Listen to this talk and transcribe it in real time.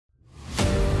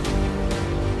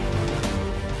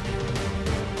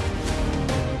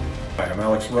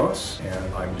Alex Ross,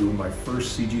 and I'm doing my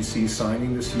first CGC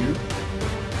signing this year.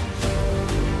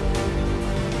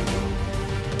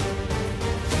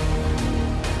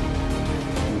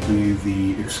 It will be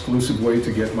the exclusive way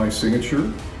to get my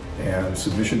signature, and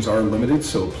submissions are limited,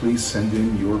 so please send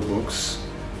in your books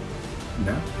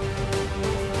now.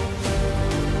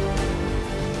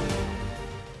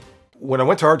 When I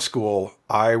went to art school,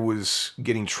 I was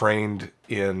getting trained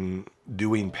in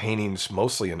doing paintings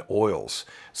mostly in oils.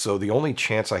 So the only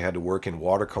chance I had to work in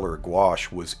watercolor or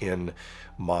gouache was in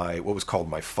what was called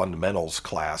my fundamentals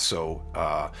class.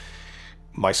 So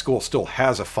my school still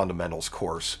has a fundamentals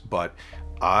course, but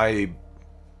I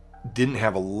didn't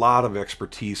have a lot of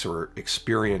expertise or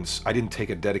experience. I didn't take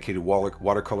a dedicated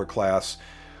watercolor class.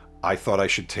 I thought I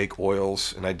should take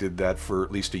oils, and I did that for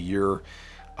at least a year.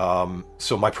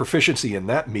 So my proficiency in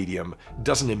that medium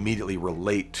doesn't immediately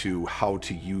relate to how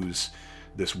to use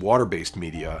this water-based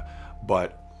media,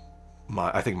 but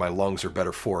I think my lungs are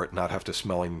better for it, not have to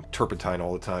smelling turpentine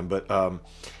all the time. But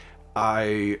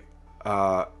I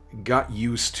got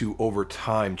used to, over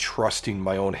time, trusting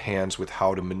my own hands with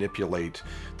how to manipulate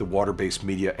the water-based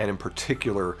media, and in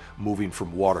particular moving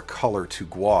from watercolor to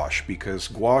gouache, because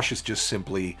gouache is just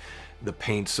simply the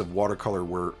paints of watercolor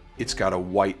where it's got a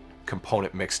white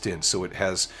component mixed in, so it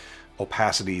has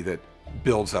opacity that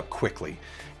builds up quickly.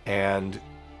 And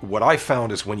what I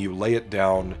found is when you lay it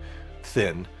down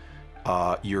thin,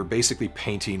 you're basically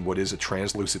painting what is a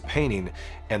translucent painting,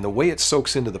 and the way it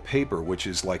soaks into the paper, which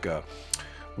is like a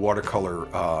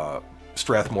watercolor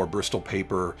Strathmore Bristol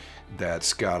paper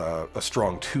that's got a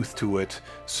strong tooth to it,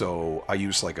 so I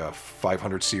use like a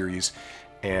 500 series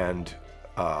and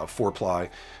 4-ply.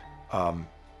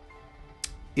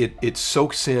 It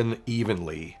soaks in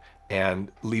evenly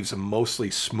and leaves a mostly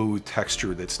smooth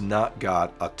texture that's not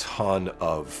got a ton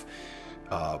of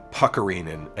puckering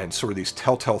and sort of these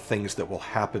telltale things that will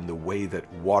happen the way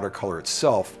that watercolor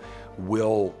itself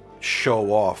will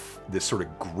show off this sort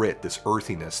of grit, this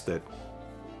earthiness that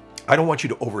I don't want you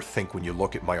to overthink when you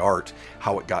look at my art,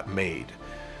 how it got made.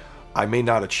 I may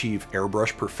not achieve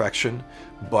airbrush perfection,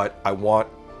 but I want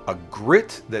a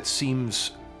grit that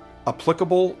seems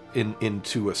applicable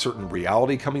into a certain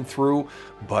reality coming through,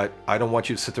 but I don't want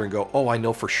you to sit there and go, oh, I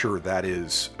know for sure that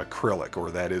is acrylic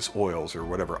or that is oils or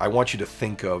whatever. I want you to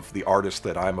think of the artists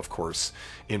that I'm, of course,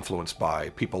 influenced by,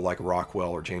 people like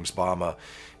Rockwell or James Bama,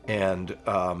 and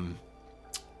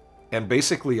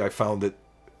basically I found that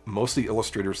most of the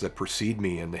illustrators that precede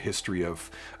me in the history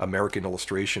of American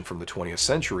illustration from the 20th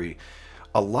century,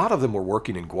 a lot of them were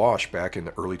working in gouache back in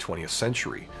the early 20th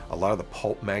century. A lot of the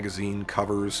pulp magazine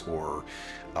covers or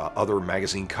other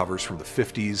magazine covers from the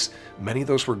 50s, many of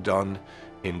those were done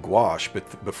in gouache,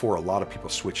 but before a lot of people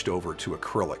switched over to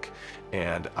acrylic.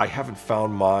 And I haven't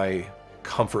found my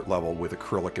comfort level with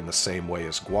acrylic in the same way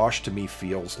as gouache. To me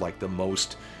feels like the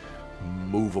most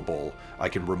movable. I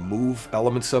can remove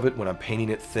elements of it when I'm painting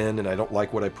it thin and I don't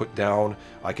like what I put down.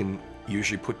 I can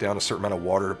usually put down a certain amount of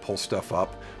water to pull stuff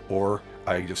up, or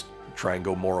I just try and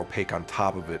go more opaque on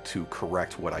top of it to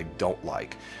correct what I don't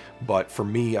like. But for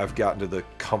me, I've gotten to the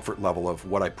comfort level of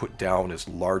what I put down is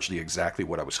largely exactly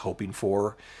what I was hoping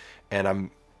for, and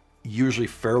I'm usually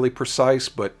fairly precise,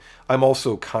 but I'm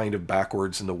also kind of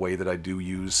backwards in the way that I do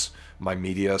use my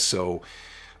media, so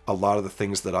a lot of the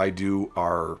things that I do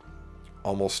are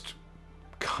almost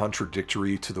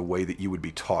contradictory to the way that you would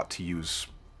be taught to use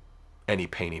any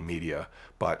painting media.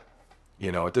 But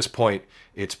you know, at this point,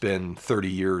 it's been 30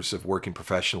 years of working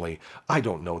professionally. I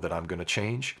don't know that I'm going to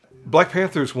change. Black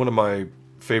Panther is one of my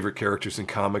favorite characters in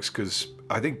comics because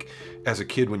I think as a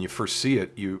kid, when you first see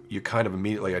it, you kind of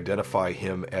immediately identify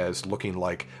him as looking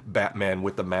like Batman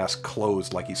with the mask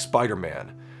closed, like he's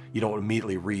Spider-Man. You don't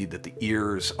immediately read that the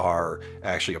ears are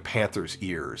actually a panther's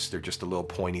ears. They're just the little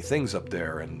pointy things up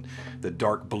there, and the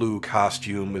dark blue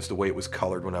costume is the way it was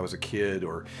colored when I was a kid,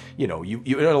 or, you know, you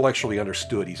intellectually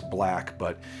understood he's black,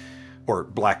 or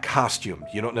black costume.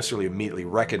 You don't necessarily immediately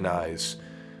recognize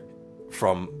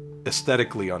from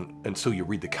aesthetically until you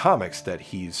read the comics that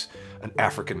he's an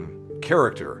African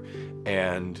character.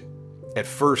 And at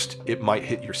first, it might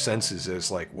hit your senses as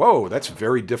like, whoa, that's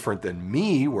very different than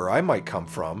me, where I might come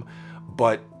from.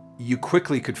 But you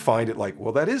quickly could find it like,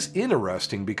 well, that is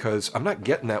interesting because I'm not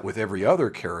getting that with every other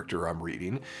character I'm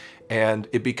reading. And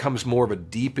it becomes more of a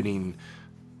deepening,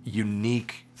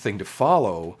 unique thing to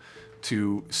follow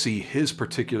to see his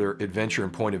particular adventure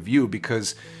and point of view,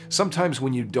 because sometimes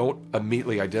when you don't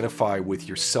immediately identify with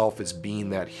yourself as being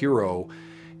that hero,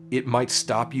 it might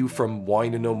stop you from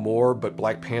wanting to know more, but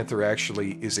Black Panther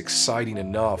actually is exciting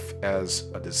enough as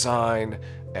a design,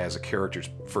 as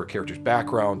for a character's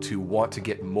background, to want to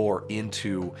get more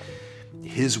into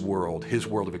his world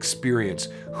of experience,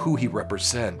 who he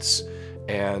represents.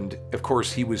 And of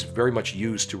course, he was very much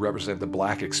used to represent the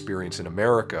black experience in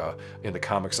America in the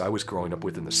comics I was growing up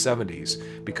with in the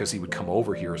 70s, because he would come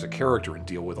over here as a character and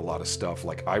deal with a lot of stuff.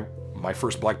 Like my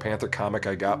first Black Panther comic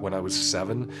I got when I was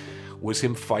 7 was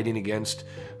him fighting against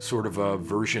sort of a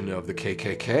version of the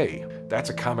KKK. That's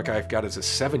a comic I've got as a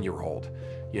 7-year-old.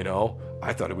 You know,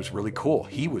 I thought it was really cool.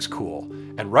 He was cool.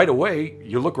 And right away,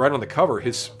 you look right on the cover,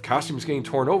 his costume's getting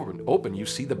torn open. You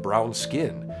see the brown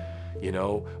skin, you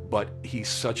know, but he's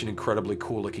such an incredibly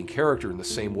cool looking character in the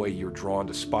same way you're drawn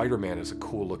to Spider-Man as a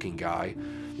cool looking guy.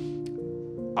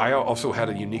 I also had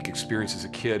a unique experience as a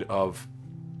kid of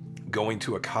going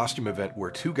to a costume event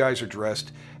where 2 guys are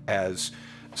dressed as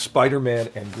Spider-Man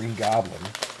and Green Goblin.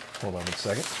 Hold on one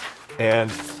second.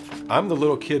 And I'm the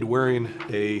little kid wearing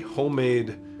a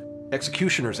homemade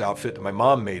executioner's outfit that my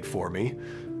mom made for me,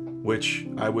 which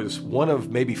I was one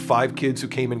of maybe 5 kids who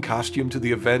came in costume to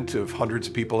the event of hundreds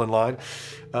of people in line.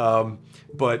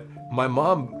 But my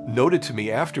mom noted to me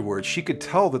afterwards, she could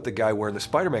tell that the guy wearing the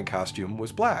Spider-Man costume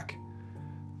was black.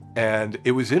 And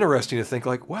it was interesting to think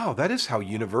like, wow, that is how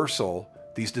universal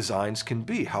these designs can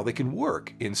be, how they can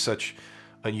work in such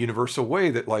a universal way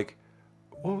that like,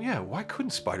 well, yeah, why couldn't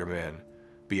Spider-Man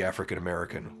be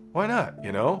African-American? Why not,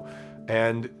 you know?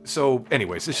 And so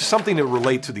anyways, it's just something to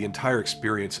relate to the entire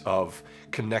experience of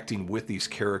connecting with these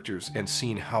characters and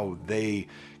seeing how they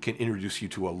can introduce you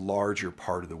to a larger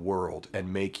part of the world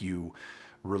and make you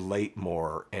relate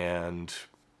more and,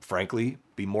 frankly,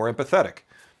 be more empathetic.